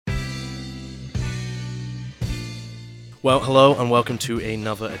Well, hello and welcome to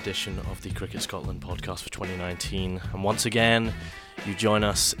another edition of the Cricket Scotland podcast for 2019. And once again, you join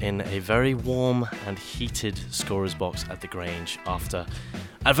us in a very warm and heated scorer's box at the Grange after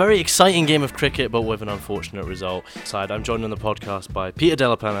a very exciting game of cricket, but with an unfortunate result. I'm joined on the podcast by Peter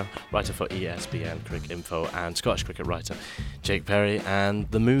Dela Penna, writer for ESPN, Cricinfo, and Scottish cricket writer Jake Perry.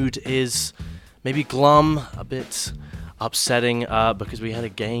 And the mood is maybe glum, a bit upsetting because we had a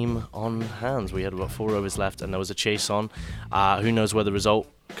game on hands. We had about 4 overs left and there was a chase on. Who knows where the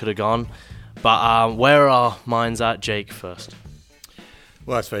result could have gone. But where are our minds at, Jake, first?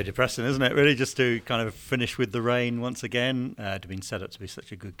 Well, it's very depressing, isn't it? Really, just to kind of finish with the rain once again. It had been set up to be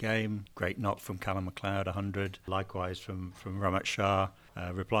such a good game. Great knock from Callum McLeod, 100. Likewise from Ramat Shah,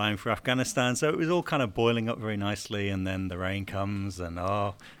 replying for Afghanistan. So it was all kind of boiling up very nicely. And then the rain comes, and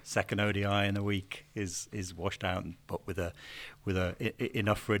second ODI in a week is washed out, but with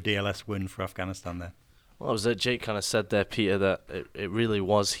enough for a DLS win for Afghanistan there. Well, it was that Jake kind of said there, Peter, that it really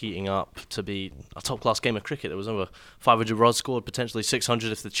was heating up to be a top-class game of cricket. There was over 500 runs scored, potentially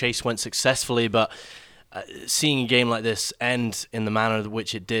 600 if the chase went successfully. But seeing a game like this end in the manner in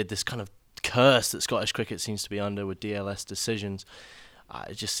which it did, this kind of curse that Scottish cricket seems to be under with DLS decisions,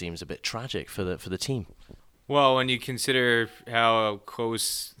 it just seems a bit tragic for the team. Well, when you consider how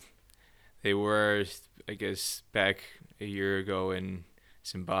close they were, I guess, back a year ago in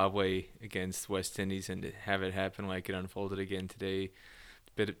Zimbabwe against West Indies, and to have it happen like it unfolded again today,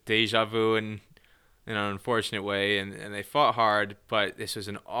 a bit of deja vu in an unfortunate way, and they fought hard, but this was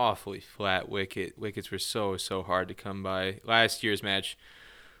an awfully flat wicket. Wickets were so hard to come by. Last year's match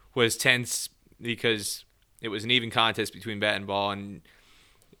was tense because it was an even contest between bat and ball, and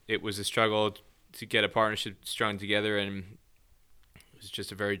it was a struggle to get a partnership strung together, and it was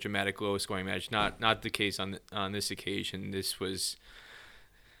just a very dramatic, low-scoring match. Not the case on this occasion. This was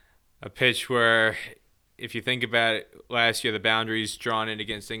a pitch where, if you think about it, last year the boundaries drawn in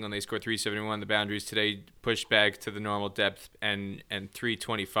against England, they scored 371. The boundaries today pushed back to the normal depth and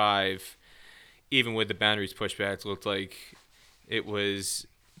 325. Even with the boundaries pushed back, looked like it was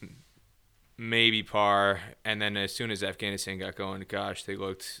maybe par. And then as soon as Afghanistan got going, gosh, they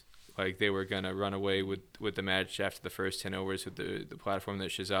looked like they were going to run away with the match after the first 10 overs with the platform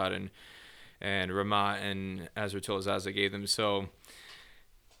that Shahzad and Ramat and Azratul Zaza gave them. So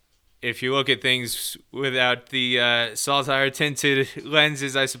if you look at things without the saltire-tinted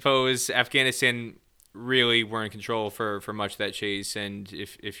lenses, I suppose, Afghanistan really were in control for much of that chase. And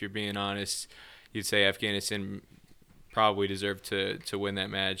if you're being honest, you'd say Afghanistan probably deserved to win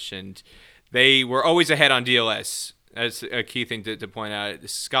that match. And they were always ahead on DLS. That's a key thing to point out.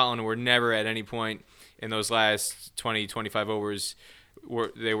 Scotland were never at any point in those last 20, 25 overs,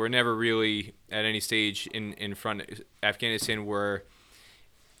 they were never really at any stage in front. Afghanistan were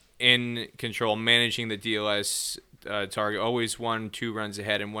in control, managing the DLS target, always 1-2 runs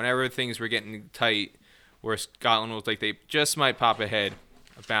ahead. And whenever things were getting tight, where Scotland looked like they just might pop ahead,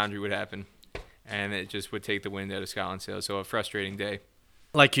 a boundary would happen, and it just would take the wind out of Scotland's sails. So a frustrating day.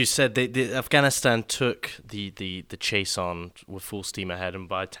 Like you said, the Afghanistan took the chase on with full steam ahead, and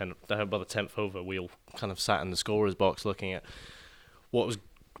by the 10th over, we all kind of sat in the scorer's box looking at what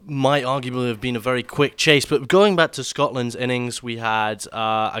might arguably have been a very quick chase. But going back to Scotland's innings, we had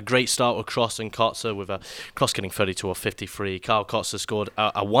a great start with Cross and Kotzer, with a Cross getting 32 off 53. Kyle Kotzer scored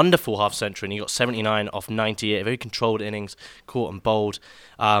a wonderful half-century, and he got 79 off 98. A very controlled innings, caught and bowled,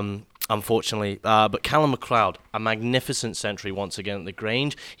 unfortunately. But Callum McLeod, a magnificent century once again at the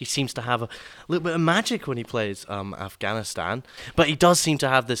Grange. He seems to have a little bit of magic when he plays Afghanistan, but he does seem to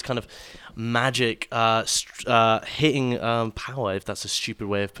have this kind of magic hitting power, if that's a stupid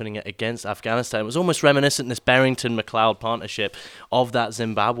way of putting it, against Afghanistan. It was almost reminiscent, this Barrington-McLeod partnership, of that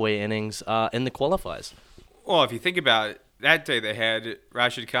Zimbabwe innings in the qualifiers. Well, if you think about it, that day they had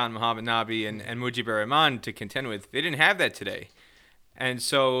Rashid Khan, Mohammad Nabi, and Mujibur Rahman to contend with. They didn't have that today. And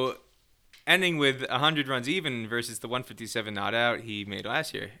so ending with 100 runs even versus the 157 not out he made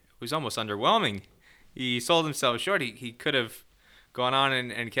last year was almost underwhelming. He sold himself short. He could have gone on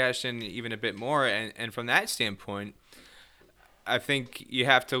and cashed in even a bit more. And from that standpoint, I think you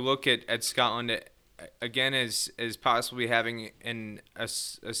have to look at Scotland again as possibly having a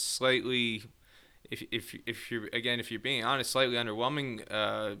slightly, if you're being honest, slightly underwhelming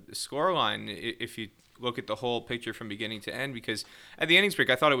scoreline if you look at the whole picture from beginning to end. Because at the innings break,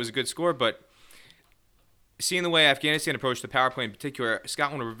 I thought it was a good score, but seeing the way Afghanistan approached the power play in particular,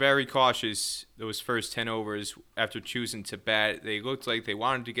 Scotland were very cautious those first 10 overs after choosing to bat. They looked like they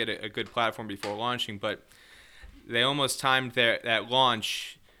wanted to get a good platform before launching, but they almost timed that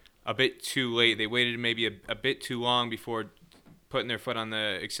launch a bit too late. They waited maybe a bit too long before putting their foot on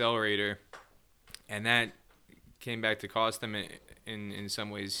the accelerator, and that came back to cost them in some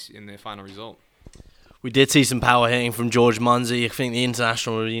ways in the final result. We did see some power hitting from George Munsey. I think the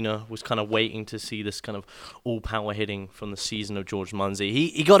international arena was kind of waiting to see this kind of all power hitting from the season of George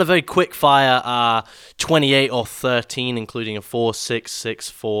Munsey. He got a very quick fire 28 or 13, including a 4-6,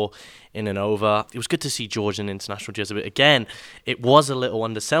 6-4 in and over. It was good to see George in international jersey. But again, it was a little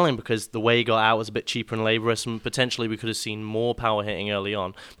underselling because the way he got out was a bit cheaper and laborious, and potentially we could have seen more power hitting early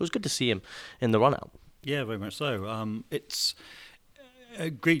on. But it was good to see him in the run out. Yeah, very much so. I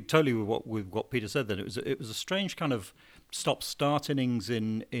agree totally with what Peter said. That it was a strange kind of stop-start innings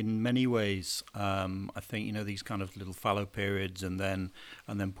in many ways. I think these kind of little fallow periods and then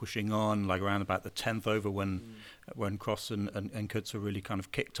pushing on like around about the 10th over when Cross and Kutzer really kind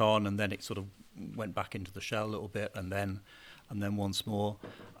of kicked on, and then it sort of went back into the shell a little bit, and then once more.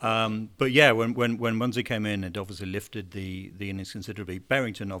 But yeah, when Munsey came in, it obviously lifted the innings considerably.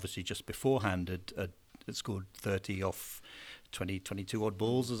 Berrington obviously just beforehand had scored 30 off 22 odd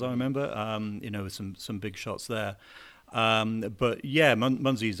balls, as I remember, with some big shots there. But yeah,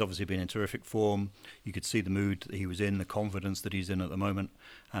 Munsey's obviously been in terrific form. You could see the mood that he was in, the confidence that he's in at the moment,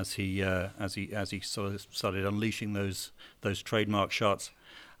 as he sort of started unleashing those trademark shots.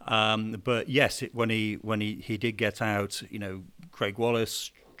 But yes, when he did get out, Craig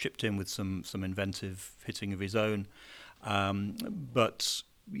Wallace chipped in with some inventive hitting of his own. But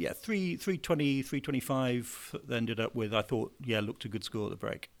yeah, 320, 325 they ended up with. I thought, looked a good score at the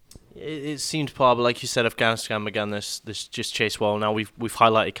break. It seemed par, but like you said, Afghanistan began this just chase well. Now we've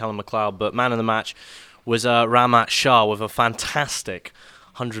highlighted Callum McLeod, but man of the match was Ramat Shah with a fantastic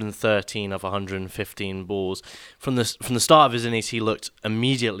 113 of 115 balls. From the start of his innings, he looked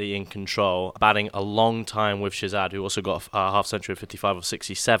immediately in control, batting a long time with Shazad, who also got a half century of 55 of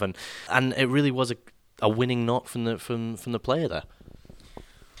 67, and it really was a winning knock from the player there.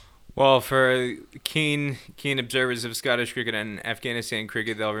 Well, for keen observers of Scottish cricket and Afghanistan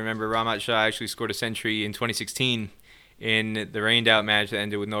cricket, they'll remember Ramat Shah actually scored a century in 2016 in the rained-out match that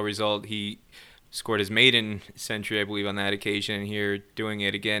ended with no result. He scored his maiden century, I believe, on that occasion, and here doing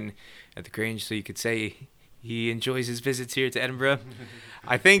it again at the Grange, so you could say he enjoys his visits here to Edinburgh.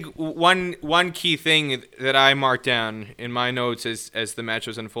 I think one key thing that I marked down in my notes as the match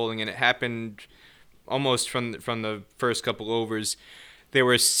was unfolding, and it happened almost from the first couple overs. There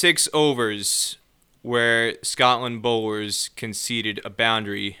were 6 overs where Scotland bowlers conceded a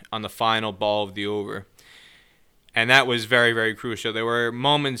boundary on the final ball of the over. And that was very, very crucial. There were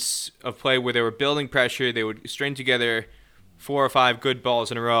moments of play where they were building pressure. They would string together 4 or 5 good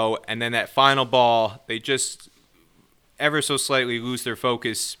balls in a row. And then that final ball, they just ever so slightly lose their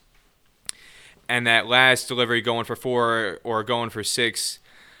focus. And that last delivery going for 4 or going for 6,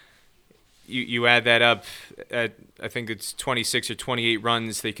 you add that up at, I think it's 26 or 28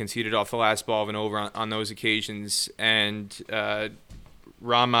 runs they conceded off the last ball of an over on those occasions. And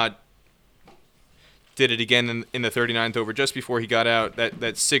Ramat did it again in the 39th over just before he got out. That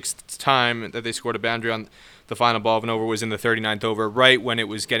 6th time that they scored a boundary on the final ball of an over was in the 39th over, right when it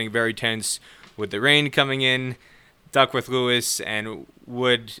was getting very tense with the rain coming in. Duckworth-Lewis, and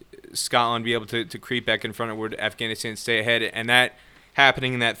would Scotland be able to creep back in front, or would Afghanistan stay ahead? And that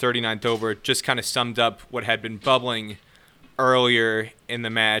happening in that 39th over just kind of summed up what had been bubbling earlier in the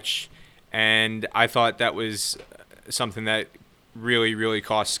match, and I thought that was something that really, really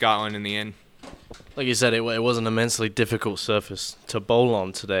cost Scotland in the end. Like you said, it was an immensely difficult surface to bowl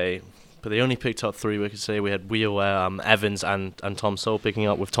on today, but they only picked up 3 wickets today. We had Wheel, Evans and Tom Sowell picking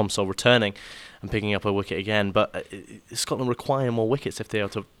up, with Tom Sowell returning and picking up a wicket again. But Scotland require more wickets if they are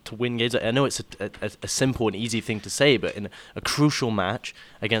to win games. I know it's a simple and easy thing to say, but in a crucial match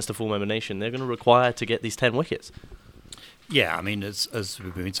against a full member nation, they're going to require to get these 10 wickets. Yeah, I mean, as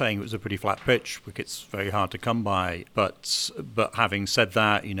we've been saying, it was a pretty flat pitch. Wickets very hard to come by. But having said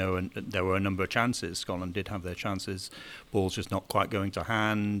that, and there were a number of chances. Scotland did have their chances. Balls just not quite going to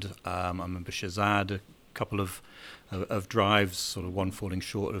hand. I remember Shazad, a couple of drives, sort of one falling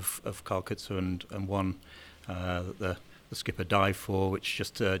short of Carl Kutzer and one the skipper dived for, which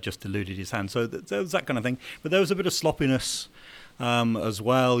just eluded his hand. So there was that kind of thing. But there was a bit of sloppiness as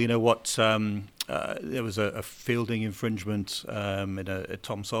well. There was a fielding infringement in a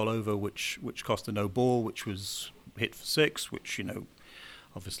Tom Sowell over, which cost a no ball, which was hit for 6, which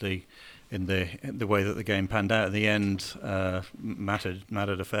obviously in the way that the game panned out at the end mattered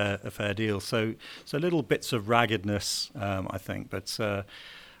a fair deal. So little bits of raggedness, I think, but.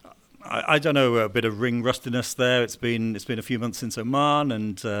 I don't know, a bit of ring rustiness there. It's been a few months since Oman,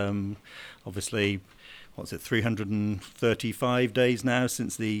 and obviously, 335 days now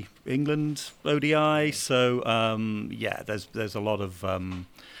since the England ODI. So there's a lot of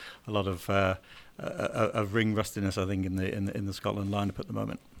of ring rustiness, I think, in the Scotland lineup at the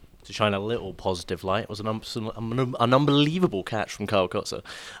moment. To shine a little positive light, it was an unbelievable catch from Kyle Kotzer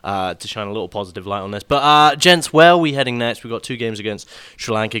to shine a little positive light on this. But, gents, where are we heading next? We've got 2 games against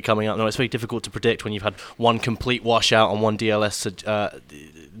Sri Lanka coming up. Now, it's very difficult to predict when you've had one complete washout and one DLS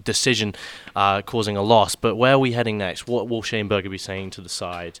decision causing a loss. But where are we heading next? What will Shane Berger be saying to the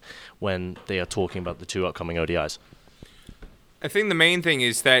side when they are talking about the 2 upcoming ODIs? I think the main thing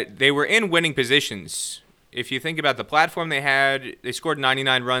is that they were in winning positions. If you think about the platform they had, they scored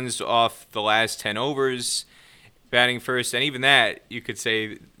 99 runs off the last 10 overs, batting first, and even that, you could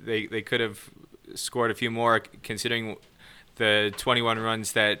say they could have scored a few more considering the 21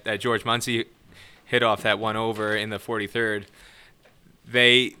 runs that George Muncy hit off that 1 over in the 43rd.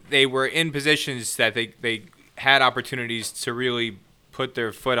 They were in positions that they had opportunities to really put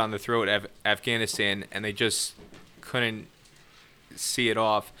their foot on the throat of Afghanistan, and they just couldn't see it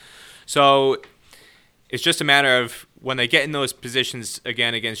off. So it's just a matter of when they get in those positions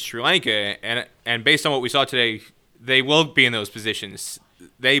again against Sri Lanka, and based on what we saw today, they will be in those positions.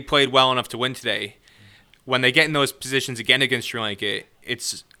 They played well enough to win today. When they get in those positions again against Sri Lanka,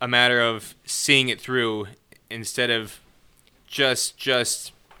 it's a matter of seeing it through instead of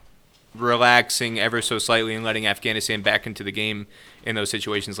just relaxing ever so slightly and letting Afghanistan back into the game in those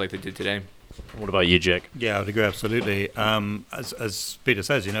situations like they did today. What about you, Jake? Yeah, I would agree absolutely. As Peter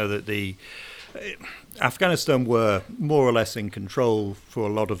says, that the Afghanistan were more or less in control for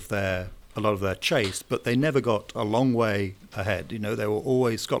a lot of their chase, but they never got a long way ahead.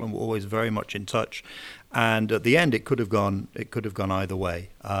 Scotland were always very much in touch, and at the end it could have gone either way.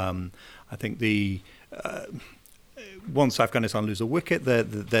 I think once Afghanistan lose a wicket,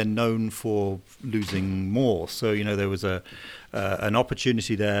 they're known for losing more. So there was an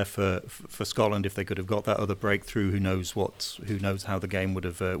opportunity there for Scotland if they could have got that other breakthrough. Who knows how the game would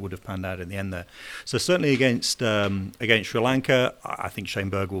have panned out in the end there. So certainly against Sri Lanka, I think Shane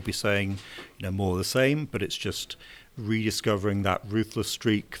Berger will be saying more of the same, but it's just rediscovering that ruthless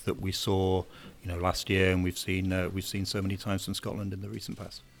streak that we saw last year, and we've seen so many times from Scotland in the recent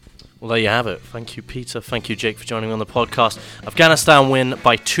past. Well, there you have it. Thank you, Peter. Thank you, Jake, for joining me on the podcast. Afghanistan win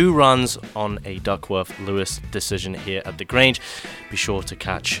by 2 runs on a Duckworth-Lewis decision here at the Grange. Be sure to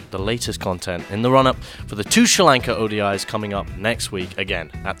catch the latest content in the run-up for the 2 Sri Lanka ODIs coming up next week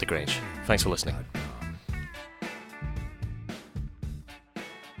again at the Grange. Thanks for listening.